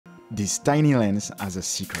This tiny lens has a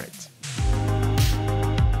secret.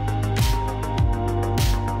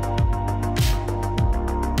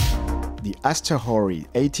 The Asterhory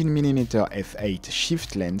 18mm f8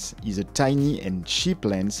 shift lens is a tiny and cheap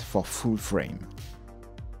lens for full frame.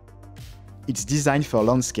 It's designed for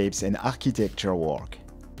landscapes and architecture work.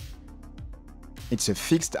 It's a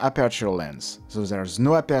fixed aperture lens, so there's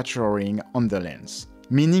no aperture ring on the lens,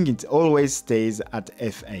 meaning it always stays at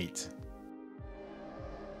f8.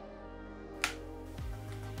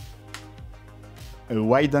 A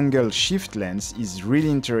wide-angle shift lens is really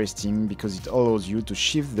interesting because it allows you to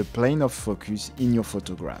shift the plane of focus in your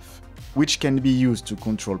photograph, which can be used to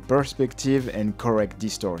control perspective and correct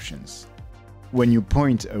distortions. When you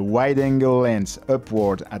point a wide-angle lens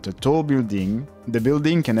upward at a tall building, the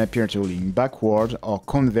building can appear to lean backward or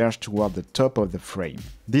converge toward the top of the frame.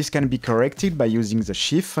 This can be corrected by using the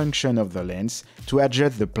shift function of the lens to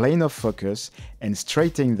adjust the plane of focus and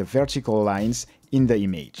straighten the vertical lines in the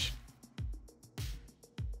image.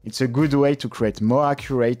 It's a good way to create more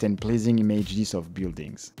accurate and pleasing images of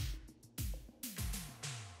buildings.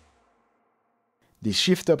 The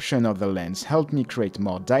shift option of the lens helped me create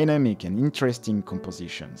more dynamic and interesting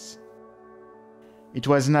compositions. It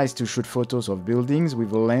was nice to shoot photos of buildings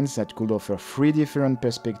with a lens that could offer 3 different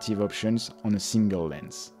perspective options on a single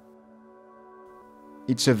lens.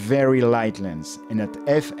 It's a very light lens, and at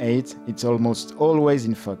f8 it's almost always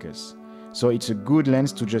in focus, so it's a good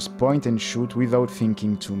lens to just point and shoot without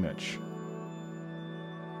thinking too much.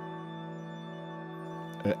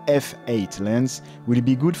 A f8 lens will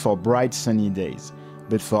be good for bright sunny days,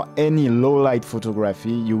 but for any low-light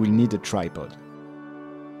photography you will need a tripod.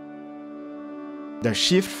 The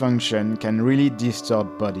shift function can really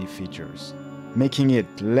distort body features, making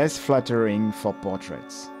it less flattering for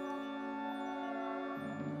portraits.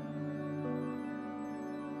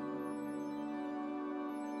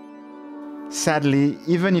 Sadly,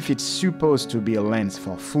 even if it's supposed to be a lens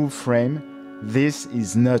for full frame, this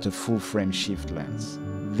is not a full frame shift lens.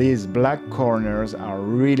 These black corners are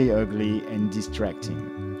really ugly and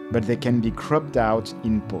distracting, but they can be cropped out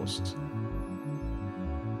in post.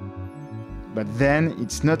 But then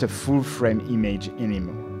it's not a full frame image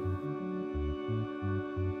anymore.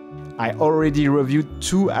 I already reviewed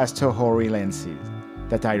 2 Asterhory lenses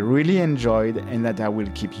that I really enjoyed and that I will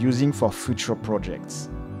keep using for future projects.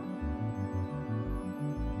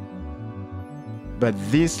 But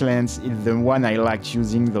this lens is the one I liked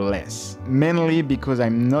using the less, mainly because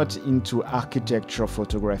I'm not into architecture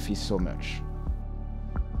photography so much.